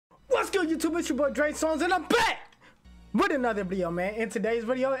good, YouTube? It's your boy Dre Songs, and I'm back with another video, man. In today's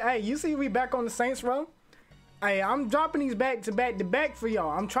video, hey, you see we back on the Saints row. Hey, I'm dropping these back to back to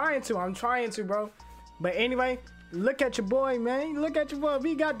y'all. I'm trying to, bro. But anyway, look at your boy, man. Look at your boy.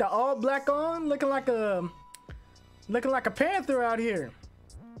 We got the all black on, looking like a panther out here.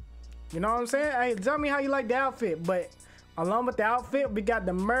 You know what I'm saying? Hey, tell me how you like the outfit. But along with the outfit, we got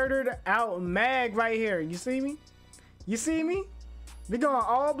the murdered out mag right here. You see me? You see me? We going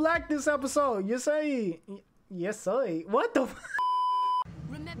all black this episode. You say? Yes, sir. What the?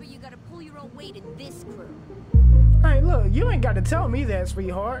 Remember, you gotta pull your own weight in this crew. Hey, look, you ain't got to tell me that,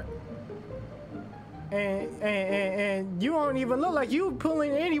 sweetheart. And you don't even look like you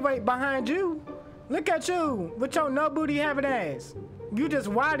pulling any weight behind you. Look at you with your no booty having ass. You just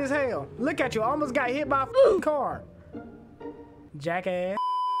wide as hell. Look at you, almost got hit by a car. Jackass.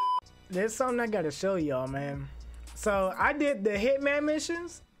 There's something I gotta show y'all, man. So I did the Hitman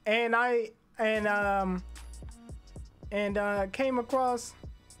missions, and came across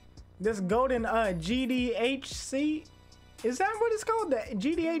this golden GDHC. Is that what it's called? The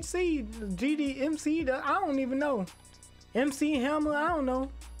GDHC, GDMC? I don't even know. MC Hammer? I don't know.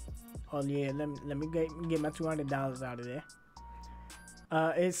 Oh yeah, let me get my $200 out of there.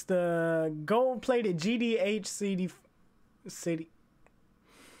 It's the gold-plated GDHC city.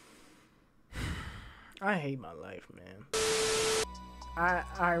 I hate my life, man.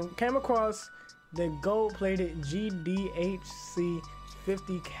 I came across the gold-plated GDHC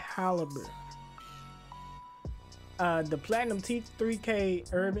 50 caliber. The Platinum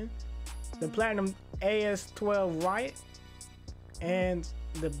T3K Urban, the Platinum AS12 Riot, and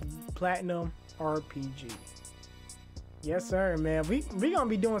the Platinum RPG. Yes, sir, man. We gonna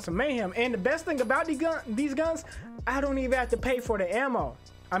be doing some mayhem. And the best thing about these guns, I don't even have to pay for the ammo.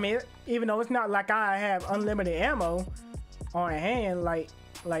 I mean, even though it's not like I have unlimited ammo on hand, like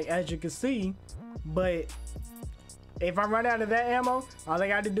as you can see, but if I run out of that ammo, all I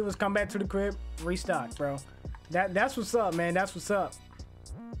got to do is come back to the crib, restock, bro. That's what's up, man. That's what's up.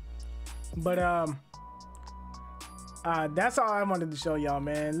 But that's all I wanted to show y'all,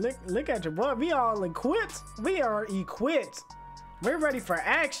 man. Look at your boy. We all equipped. We are equipped. We're ready for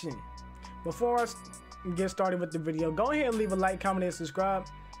action. Before I get started with the video, go ahead and leave a like, comment, and subscribe.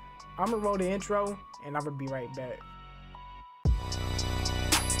 I'm gonna roll the intro, and I'm gonna be right back.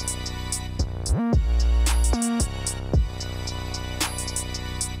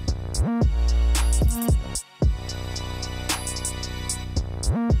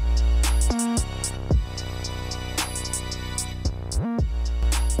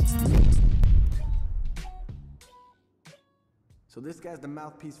 So this guy's the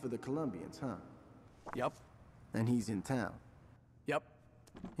mouthpiece for the Colombians, huh? Yup. And he's in town. Yup.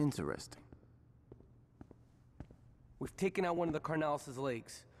 Interesting. We've taken out one of the Carnales'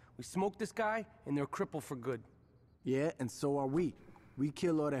 legs. We smoked this guy, and they're crippled for good. Yeah, and so are we. We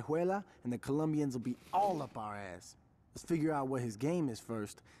kill Orejuela, and the Colombians will be all up our ass. Let's figure out what his game is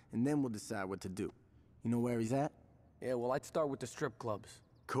first, and then we'll decide what to do. You know where he's at? Yeah, well, I'd start with the strip clubs.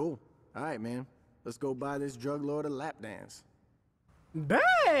 Cool. All right, man. Let's go buy this drug lord a lap dance.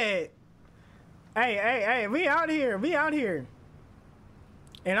 Bet. Hey, we out here.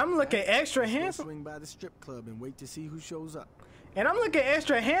 And I'm looking extra handsome. Swing by the strip club and wait to see who shows up. And I'm looking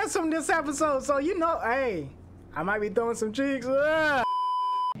extra handsome this episode, so you know, hey, I might be throwing some cheeks.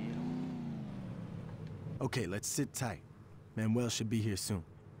 Okay, let's sit tight. Manuel should be here soon.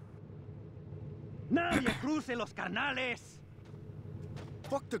 Nadie cruce los carnales.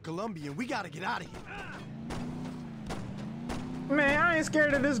 Fuck the Colombian, we gotta get out of here. Man, I ain't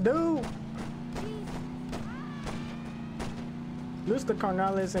scared of this dude. Loose the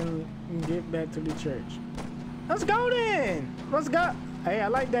Carnales and get back to the church. Let's go then. Let's go. Hey, I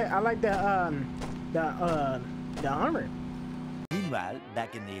like that. I like the armor. Meanwhile,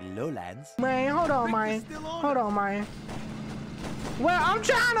 back in the lowlands. Man, hold on, man. Hold on, man. Well, I'm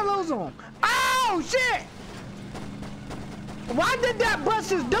trying to lose him. Oh shit! Why did that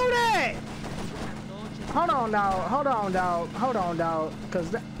busters do that? Hold on, dog.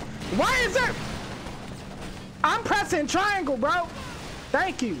 Cause why is it? I'm pressing triangle, bro.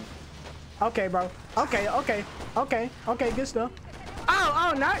 Thank you. Okay, bro. Okay. Good stuff.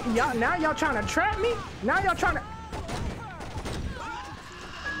 Oh, now y'all trying to trap me? Now y'all trying to.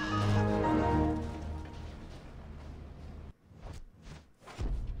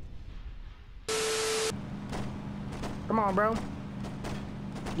 Come on, bro.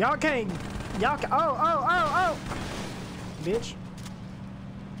 Y'all can't. Oh. Bitch.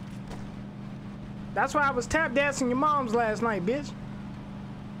 That's why I was tap dancing your mom's last night, bitch.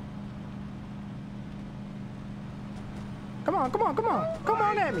 Come on, come on, come on. Come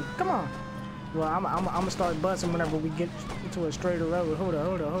on at me. Come on. Well, I'm gonna start busting whenever we get into a straighter road. Hold up,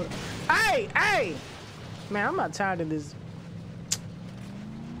 hold up, hold up. Hey, hey! Man, I'm not tired of this.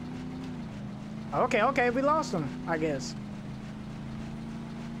 Okay, okay, we lost them, I guess.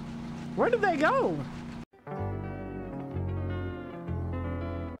 Where did they go?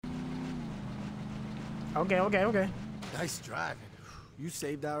 Okay, okay, okay. Nice driving. You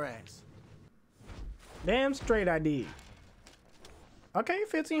saved our ass. Damn straight I did. Okay,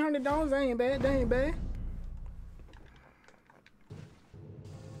 $1,500. That ain't bad. That ain't bad.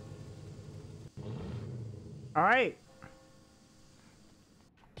 All right.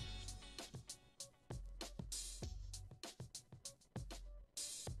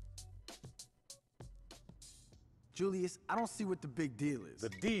 Julius, I don't see what the big deal is. The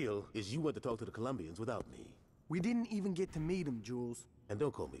deal is you went to talk to the Colombians without me. We didn't even get to meet him, Jules. And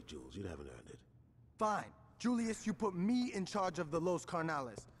don't call me Jules, you haven't earned it. Fine. Julius, you put me in charge of the Los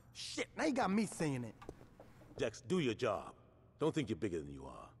Carnales. Shit, now you got me saying it. Dex, do your job. Don't think you're bigger than you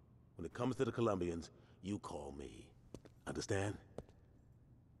are. When it comes to the Colombians, you call me. Understand?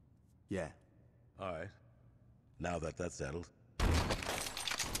 Yeah. All right. Now that that's settled.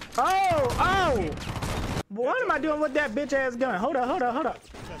 Oh, oh! What am I doing with that bitch ass gun? Hold up, hold up, hold up.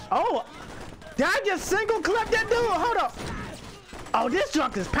 Oh, did I just single clip that dude? Hold up. Oh, this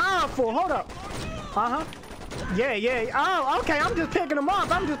junk is powerful. Hold up. Uh-huh. Yeah, yeah. Oh, okay. I'm just picking them off.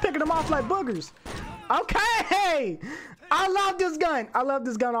 I'm just picking them off like boogers. Okay. I love this gun. I love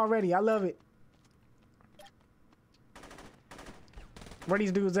this gun already. I love it. Where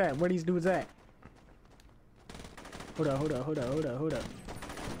these dudes at? Where these dudes at? Hold up, hold up, hold up, hold up, hold up.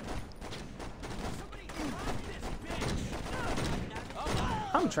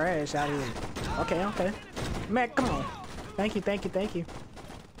 I'm trash out here. Okay, okay. Man, come on. Thank you, thank you, thank you.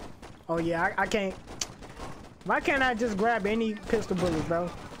 Oh yeah, I can't. Why can't I just grab any pistol bullets, bro?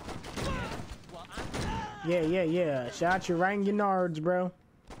 Yeah, yeah, yeah. Shot you right in your nards, bro.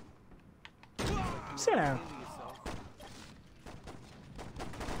 Sit down.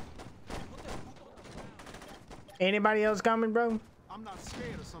 Anybody else coming, bro? I'm not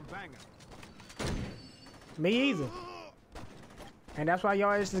scared of some banger. Me either. And that's why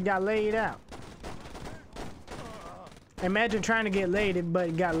y'all just got laid out. Imagine trying to get laid, but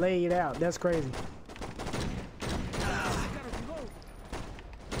it got laid out. That's crazy.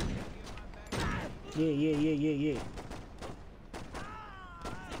 Yeah, yeah, yeah, yeah, yeah.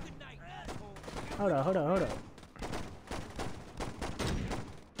 Hold up, hold up, hold up.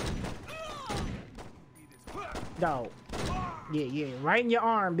 Dog. Yeah, yeah. Right in your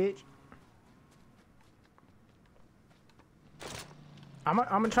arm, bitch. I'm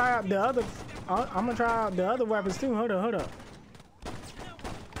gonna try out the other. I'm gonna try out the other weapons too. Hold up, hold up.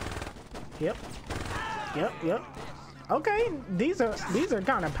 Yep. Yep, yep. Okay, these are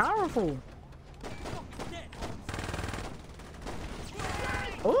kind of powerful.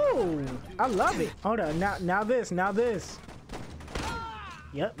 Ooh, I love it. Hold on, now this.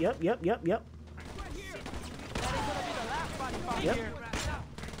 Yep, yep, yep, yep, yep. Yep.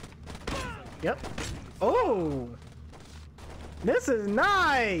 Yep. Oh, this is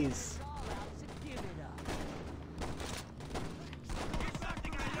nice.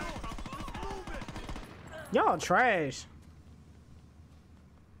 Y'all trash.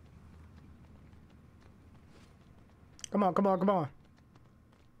 Come on, come on, come on.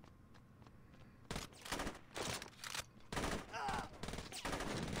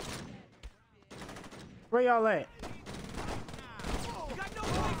 Where y'all at?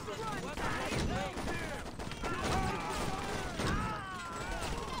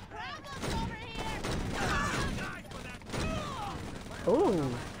 Ooh.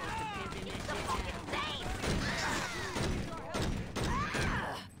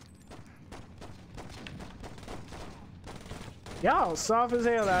 Y'all soft as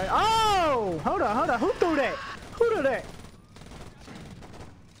hell. Oh! Hold on, hold on. Who threw that? Who threw that?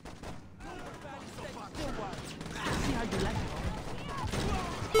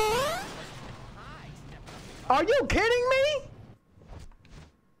 Are you kidding me?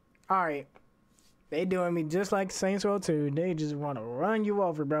 Alright. They doing me just like Saints Row 2. They just want to run you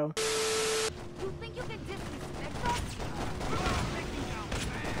over, bro. You think you can disrespect us?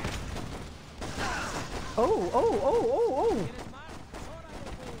 Oh, oh, oh, oh, oh.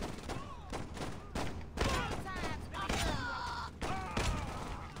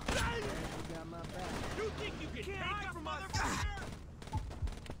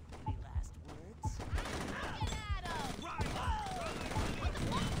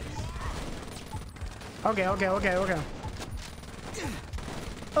 Okay, okay, okay, okay.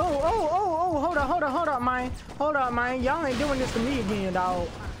 Oh, hold up, man. Hold up, man. Y'all ain't doing this to me again, dog.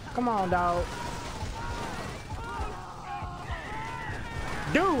 Come on, dog.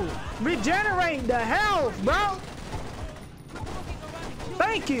 Dude, regenerate the health, bro.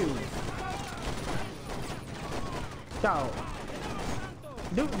 Thank you. Dog.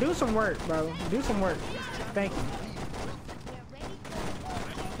 Do some work, bro. Do some work. Thank you.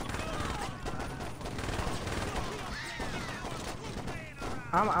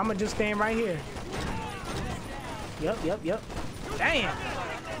 I'ma just stand right here. Yep. Damn.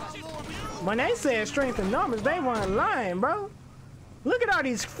 When they said strength in numbers, they weren't lying, bro. Look at all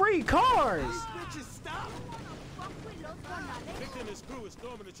these free cars.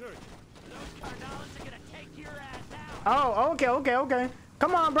 Oh, okay.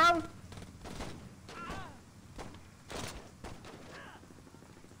 Come on, bro.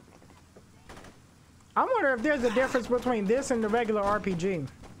 I wonder if there's a difference between this and the regular RPG.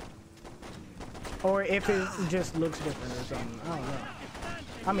 Or if it just looks different or something. I don't know.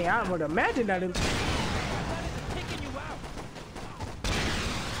 I mean, I would imagine that it...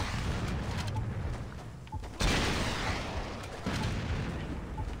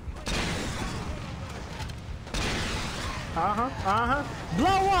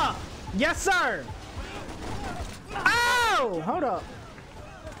 Blow up! Yes, sir! Oh! Hold up.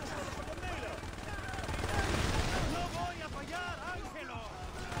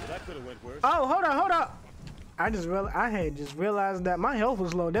 That could have went worse. Oh, hold up. I had just realized that my health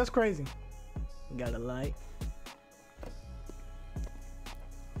was low. That's crazy. Got a light.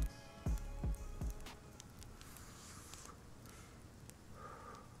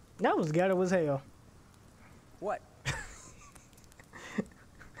 That was ghetto as hell. What?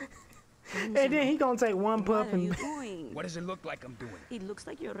 And then he gonna take one puff What are you and doing? What does it look like I'm doing? It looks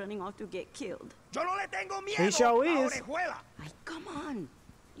like you're running off to get killed. Yo no le tengo miedo. He sure a is. Orejuela. Ay, come on.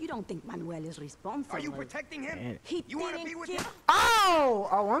 You don't think Manuel is responsible? Are you protecting him? Man. He You want to didn't be with kill- him?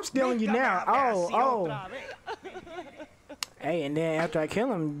 Oh, I'm stealing you Nunca me now. hables así Oh. otra vez. Hey, and then after I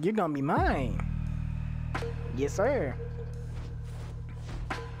kill him, you're gonna be mine. Yes, sir.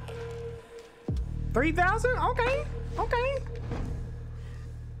 3,000? Okay.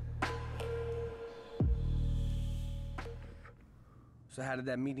 So how did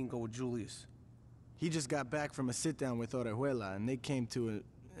that meeting go with Julius? He just got back from a sit-down with Orejuela, and they came to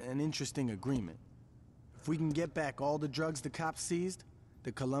an interesting agreement. If we can get back all the drugs the cops seized,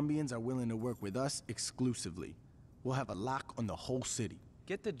 the Colombians are willing to work with us exclusively. We'll have a lock on the whole city.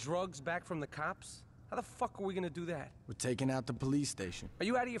 Get the drugs back from the cops? How the fuck are we gonna do that? We're taking out the police station. Are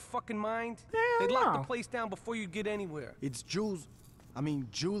you out of your fucking mind? Hell They'd lock no. the place down before you get anywhere. It's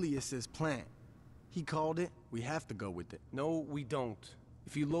Julius's plan. He called it, we have to go with it. No, we don't.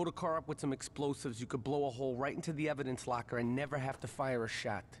 If you load a car up with some explosives, you could blow a hole right into the evidence locker and never have to fire a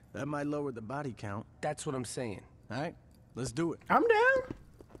shot. That might lower the body count. That's what I'm saying. All right, let's do it. I'm down.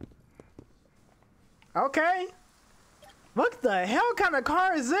 Okay. What the hell kind of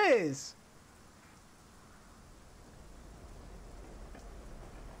car is this?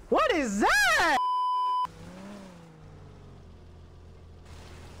 What is that?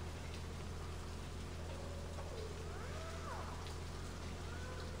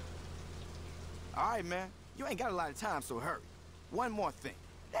 All right, man. You ain't got a lot of time, so hurry. One more thing.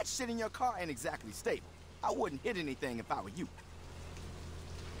 That shit in your car ain't exactly stable. I wouldn't hit anything if I were you.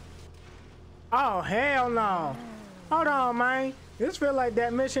 Oh, hell no. Hold on, man. This feel like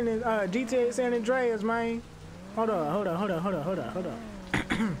that mission in GTA San Andreas, man. Hold up.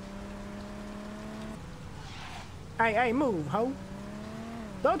 Hey, move, ho.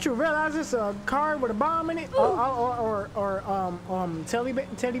 Don't you realize it's a car with a bomb in it? Or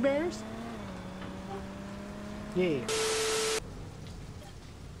teddy bears? Yeah.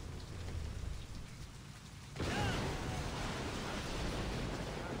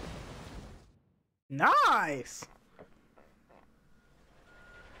 Nice.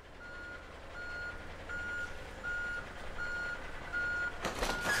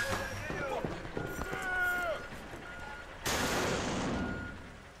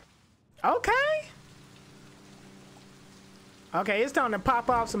 Okay, it's time to pop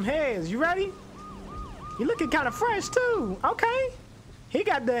off some heads. You ready? You looking kind of fresh too. Okay. He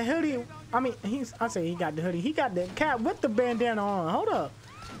got the hoodie. I say he got the hoodie. He got the cap with the bandana on. Hold up.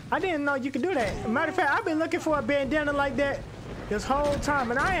 I didn't know you could do that. Matter of fact, I've been looking for a bandana like that this whole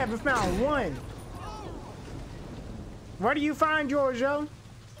time, and I haven't found one. Where do you find yours, yo?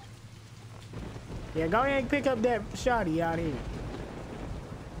 Yeah, go ahead and pick up that shotty out here.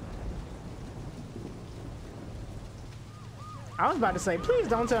 I was about to say, please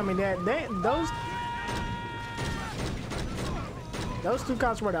don't tell me that those. Those two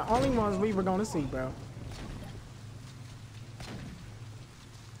cops were the only ones we were gonna see, bro.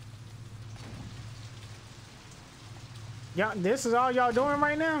 Y'all, this is all y'all doing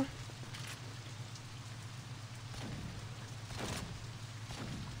right now?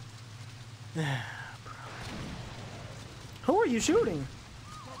 Who are you shooting?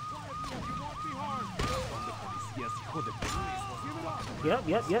 Yep.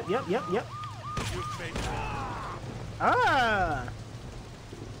 Ah!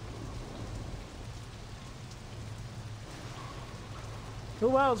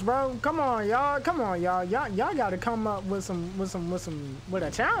 Who else, bro? Come on, y'all. Come on, y'all. Y'all gotta come up with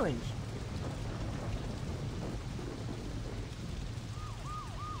a challenge.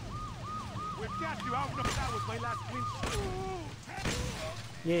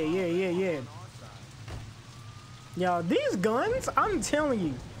 Yeah. Yo, these guns, I'm telling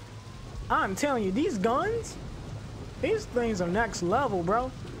you, these guns, these things are next level,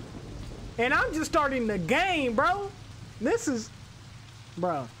 bro. And I'm just starting the game, bro. This is,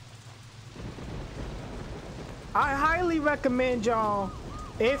 bro. I highly recommend y'all,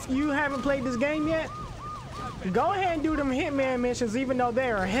 if you haven't played this game yet, go ahead and do them Hitman missions, even though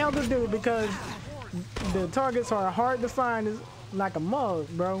they are hell to do, because the targets are hard to find, is like a mug,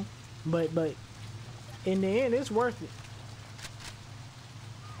 bro. But in the end, it's worth it.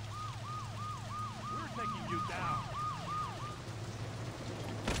 We're taking you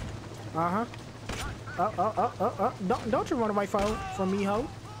down. Don't you run away from me, ho.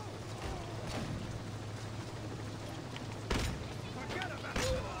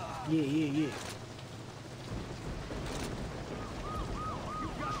 Yeah.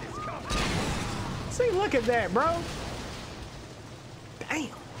 See, look at that, bro. Damn.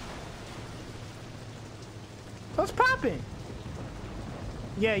 What's popping?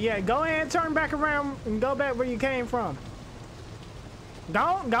 Yeah. Go ahead and turn back around and go back where you came from.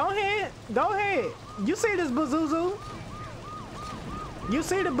 Go ahead. You see this Bazuzu? You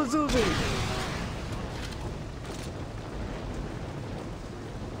see the Bazuzu?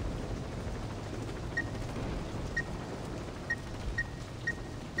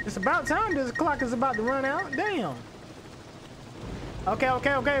 It's about time. This clock is about to run out. Damn. Okay.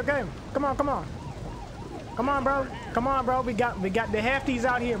 Come on, bro. We got the hefties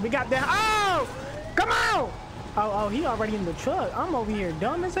out here. We got the. Oh! Come on! Oh, he already in the truck. I'm over here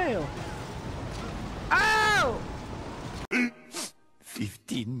dumb as hell. Oh!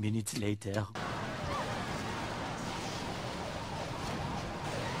 15 minutes later.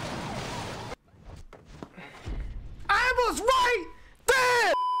 I was right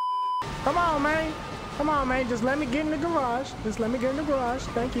there! Come on, man. Just let me get in the garage.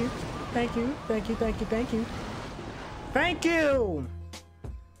 Thank you.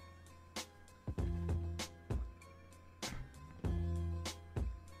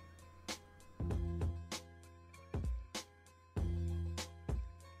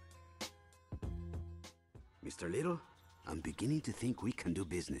 Mr. Little, I'm beginning to think we can do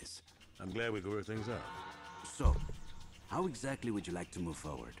business. I'm glad we could work things out. So, how exactly would you like to move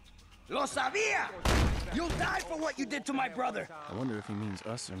forward? Lo sabía! You'll die for what you did to my brother! I wonder if he means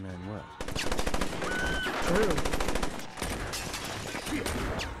us or Manuel. True.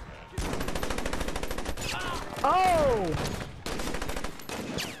 Oh!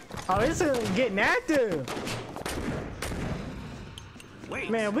 Oh, this is getting active. Wait.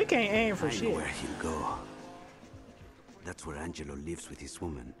 Man, we can't aim for I know shit. where he'll go. That's where Angelo lives with his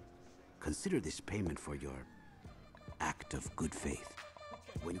woman. Consider this payment for your act of good faith.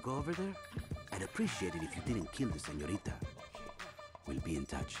 When you go over there, I'd appreciate it if you didn't kill the señorita. We'll be in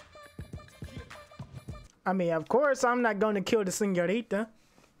touch. I mean, of course, I'm not going to kill the señorita.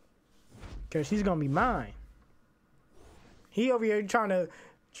 Because she's going to be mine. He over here trying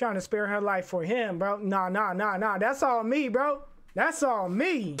to spare her life for him, bro. Nah. That's all me, bro. That's all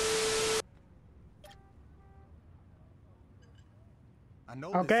me. I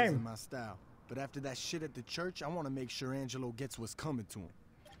know this isn't my style, but after that shit at the church, I want to make sure Angelo gets what's coming to him.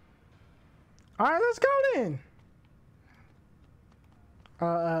 All right, let's go then.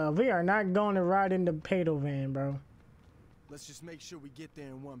 We are not going to ride in the pedo van, bro. Let's just make sure we get there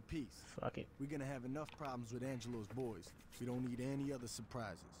in one piece. Fuck it. We're gonna have enough problems with Angelo's boys. We don't need any other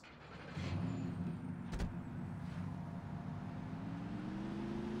surprises.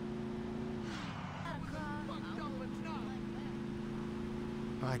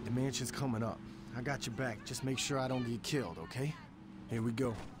 All right, the mansion's coming up. I got your back. Just make sure I don't get killed, okay? Here we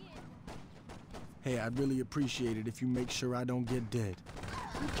go. Hey, I'd really appreciate it if you make sure I don't get dead.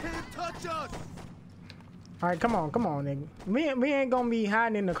 You can't touch us! All right, come on, nigga. We ain't gonna be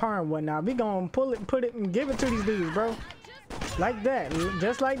hiding in the car and whatnot. We gonna pull it, put it, and give it to these dudes, bro. Like that.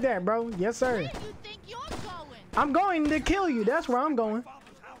 Just like that, bro. Yes, sir. I'm going to kill you. That's where I'm going.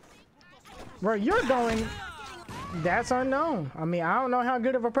 Where you're going, that's unknown. I mean, I don't know how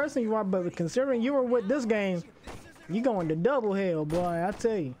good of a person you are, but considering you were with this game, you going to double hell, boy. I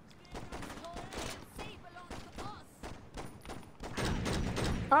tell you.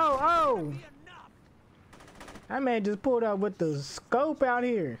 Oh. That man just pulled up with the scope out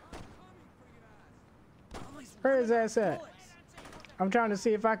here. Where is that at? I'm trying to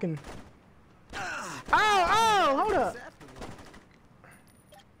see if I can. Oh, hold up.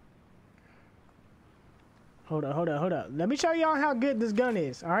 Hold up. Let me show y'all how good this gun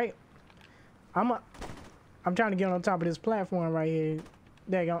is, all right? I'm trying to get on top of this platform right here.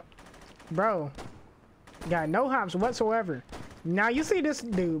 There you go. Bro, got no hops whatsoever. Now you see this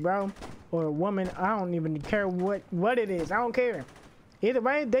dude, bro, or a woman, I don't even care what it is. I don't care. Either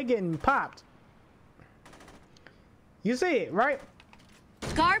way, they getting popped. You see it, right?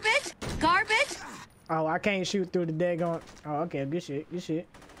 Garbage? Oh, I can't shoot through the daggone. Oh, okay, good shit.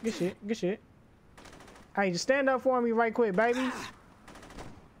 Hey, just stand up for me right quick, baby.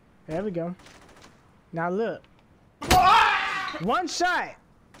 There we go. Now look. One shot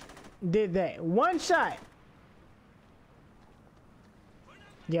did that. One shot.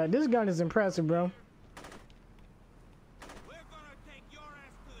 Yeah, this gun is impressive, bro.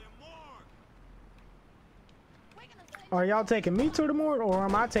 Are y'all taking me to the morgue, or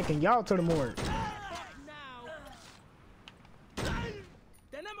am I taking y'all to the morgue?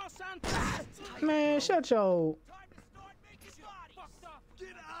 Man, shut your...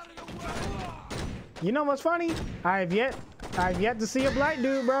 You know what's funny? I've yet to see a black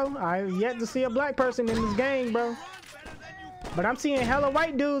dude, bro. I've yet to see a black person in this game, bro. But I'm seeing hella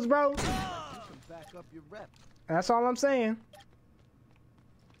white dudes, bro. That's all I'm saying.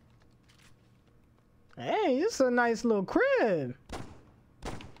 Hey, this is a nice little crib.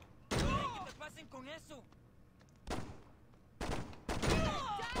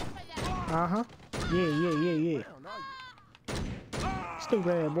 Uh-huh. Yeah.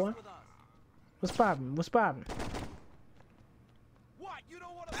 Stupid ass boy. What's poppin'?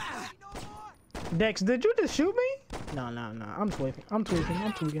 Dex, did you just shoot me? No. I'm tweaking.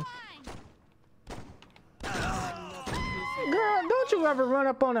 Girl, don't you ever run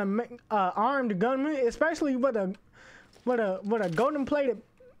up on a armed gunman, especially with a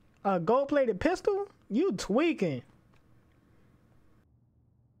gold-plated pistol? You tweaking.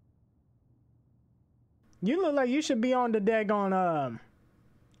 You look like you should be on the daggone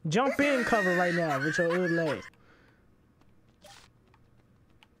jump in cover right now with your old legs.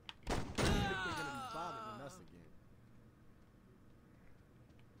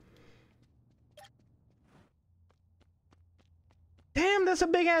 Damn, that's a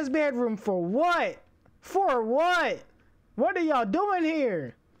big ass bedroom for what? For what? What are y'all doing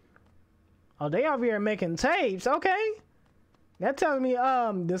here? Oh, they over here making tapes. Okay. That tells me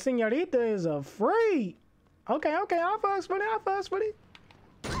the señorita is a freak. Okay, I'll fuss with it.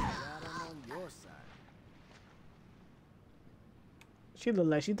 She look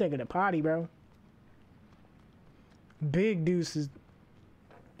like she taking a potty, bro. Big deuces.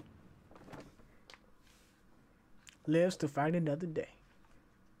 Lives to fight another day.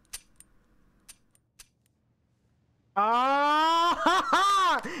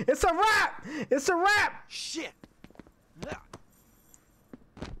 Ah! It's a wrap! Shit!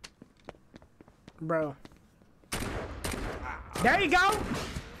 Bro. There you go!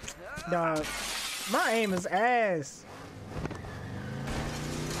 Dog. My aim is ass.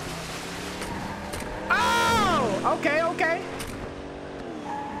 Oh! Okay.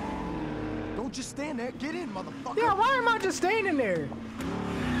 Don't just stand there. Get in, motherfucker. Yeah, why am I just standing there?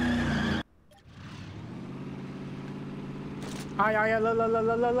 Yeah,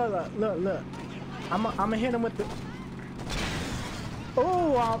 look. I'ma hit him with the...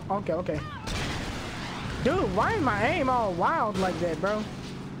 Oh, okay. Dude, why is my aim all wild like that, bro?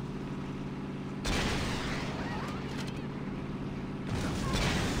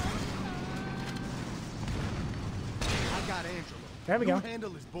 I got Angelo. There we go. You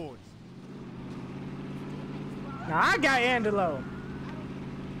handle his boys. Now I got Angelo.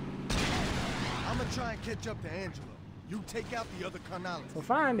 I'm gonna try and catch up to Angelo. You take out the other carnales. Well,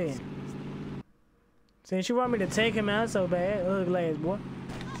 fine then. Since you want me to take him out so bad, ugly ass boy.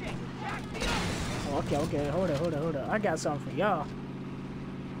 Oh, okay. Hold up. I got something for y'all.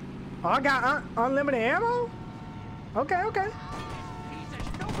 Oh, I got unlimited ammo? Okay.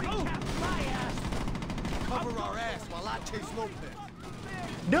 Cover our ass while I chase Lopez.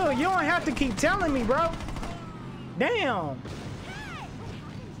 Dude, you don't have to keep telling me, bro. Damn.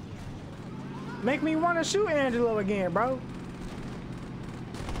 Make me want to shoot Angelo again, bro.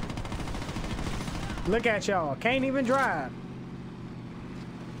 Look at y'all. Can't even drive.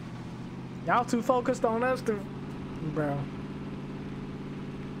 Y'all too focused on us to... Bro.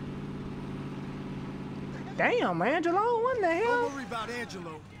 Damn, Angelo. What the hell? Don't worry about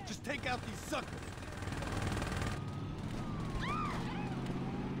Angelo. Just take out these suckers.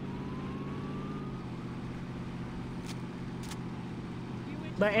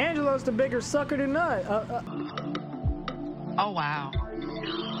 But Angelo's the bigger sucker than us. Oh, wow.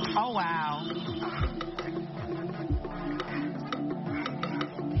 Oh, wow.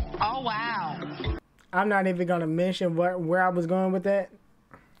 Oh, wow. I'm not even going to mention where I was going with that.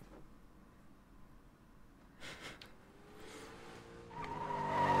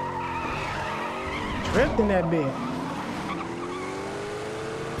 Drifting that bit.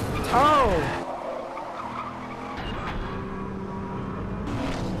 Oh!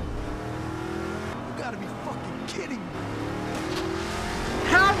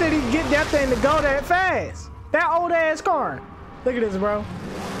 How did he get that thing to go that fast? That old ass car. Look at this, bro.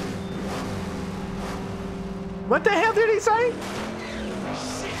 What the hell did he say?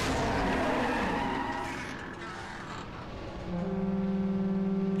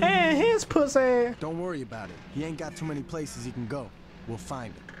 And his pussy. Don't worry about it. He ain't got too many places he can go. We'll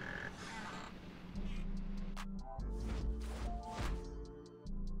find him.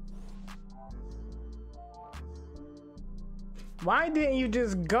 Why didn't you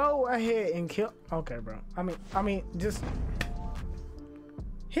just go ahead and kill? Okay, bro. I mean, just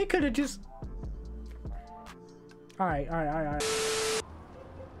he could have just. All right.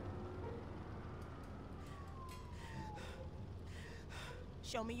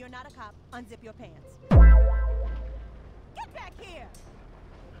 Show me you're not a cop. Unzip your pants. Get back here.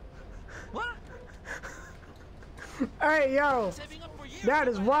 What? Hey, yo. That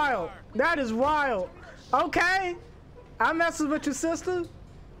is wild. That is wild. Okay. I messes with your sister.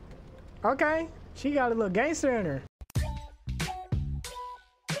 Okay. She got a little gangster in her.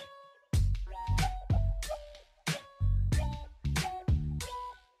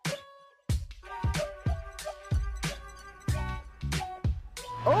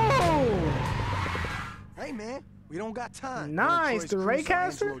 Hey man, we don't got time. Nice, the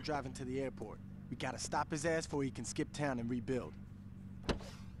Raycaster? Angelo driving to the airport. We gotta stop his ass before he can skip town and rebuild.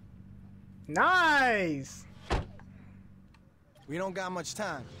 Nice. We don't got much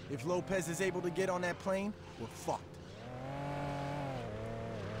time. If Lopez is able to get on that plane, we're fucked.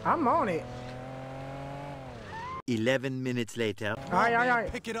 I'm on it. 11 minutes later. All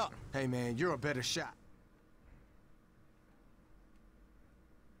right. Pick it up. Hey man, you're a better shot.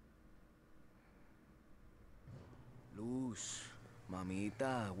 Luz,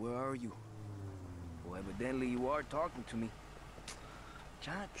 mamita, where are you? Well, evidently you are talking to me.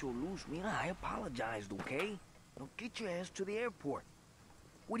 Chacho, Luz, mira, I apologized, okay? Now get your ass to the airport.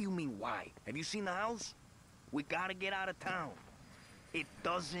 What do you mean, why? Have you seen the house? We gotta get out of town. It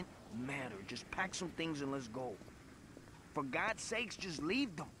doesn't matter. Just pack some things and let's go. For God's sakes, just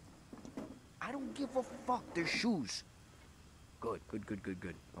leave them. I don't give a fuck. They're shoes. Good.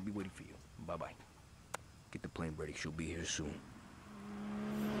 I'll be waiting for you. Bye-bye. Get the plane ready. She'll be here soon.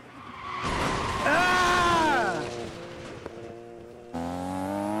 Ah!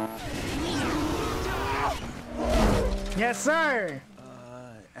 Yes, sir.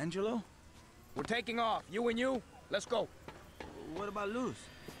 Angelo? We're taking off. You and you. Let's go. What about Luz?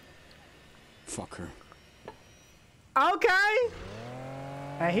 Fuck her. Okay.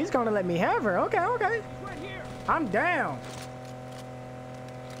 Hey, he's gonna let me have her. Okay. Right here. I'm down.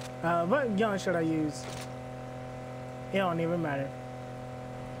 What gun should I use? It don't even matter.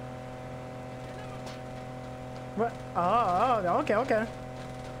 What? Oh, okay.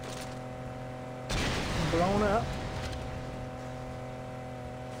 Blown up.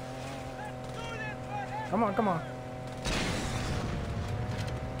 Come on.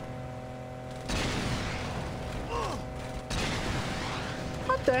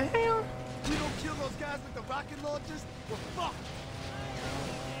 What the hell? We don't kill those guys with the rocket launchers, we're fucked.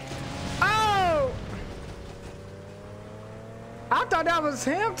 Oh! I thought that was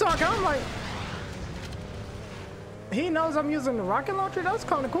him talking. I'm like, he knows I'm using the rocket launcher? That's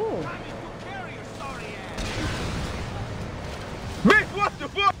kind of cool. Bitch, what the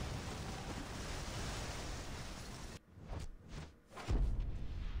fuck?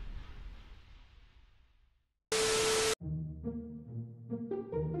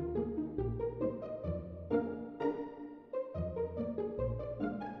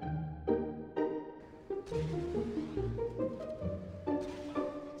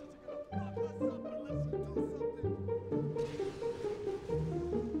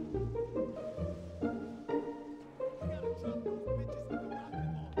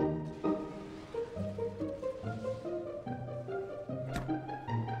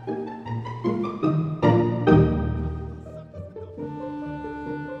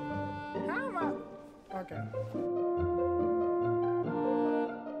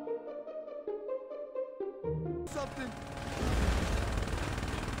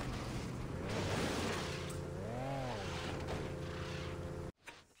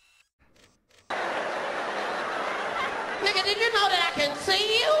 I can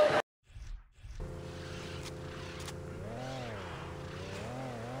see you.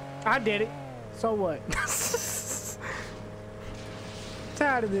 I did it. So what?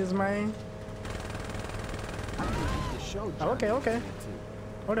 Tired of this, man. Okay.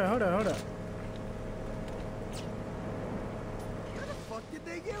 Hold up. Where the fuck did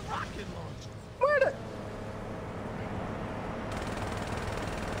they get rocket launchers? Where the?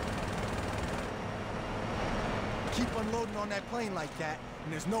 Keep unloading on that plane like that,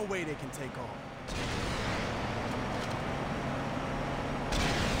 and there's no way they can take off.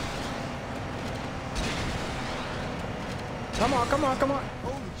 Come on.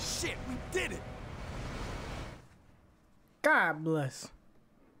 Holy shit, we did it! God bless.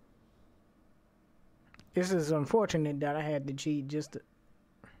 This is unfortunate that I had to cheat just to...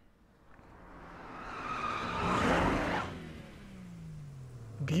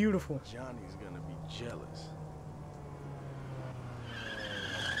 Beautiful. Johnny's gonna be jealous.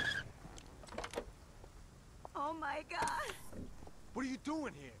 Oh my God. What are you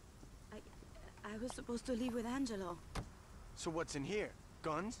doing here? I was supposed to leave with Angelo. So what's in here?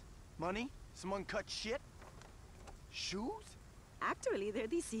 Guns? Money? Some uncut shit? Shoes? Actually, they're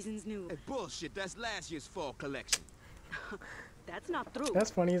this season's new. Hey, bullshit, that's last year's fall collection. That's not true.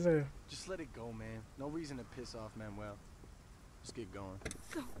 That's funny as hell. Just let it go, man. No reason to piss off Manuel. Let's get going.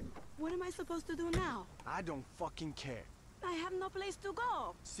 So, what am I supposed to do now? I don't fucking care. I have no place to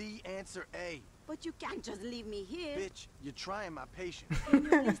go. C, answer A. But you can't just leave me here. Bitch, you're trying my patience. Can you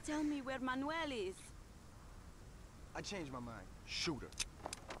please tell me where Manuel is? I changed my mind. Shoot her.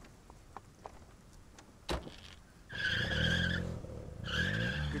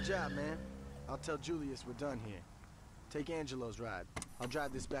 Good job, man. I'll tell Julius we're done here. Take Angelo's ride. I'll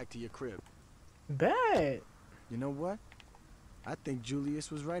drive this back to your crib. Bad. You know what? I think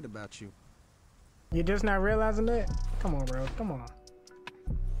Julius was right about you. You're just not realizing that? Come on, bro. Come on.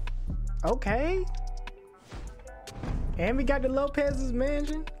 Okay. And we got the Lopez's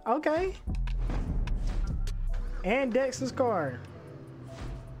mansion. Okay. And Dexter's car.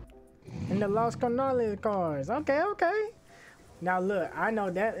 And the Los Canales cars. Okay. Now look, I know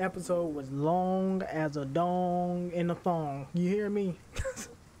that episode was long as a dong in a thong. You hear me?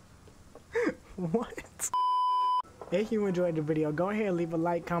 What? If you enjoyed the video, go ahead and leave a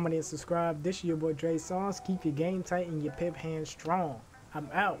like, comment, and subscribe. This is your boy Dre Songs. Keep your game tight and your pip hand strong. I'm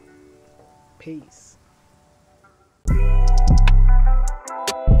out. Peace.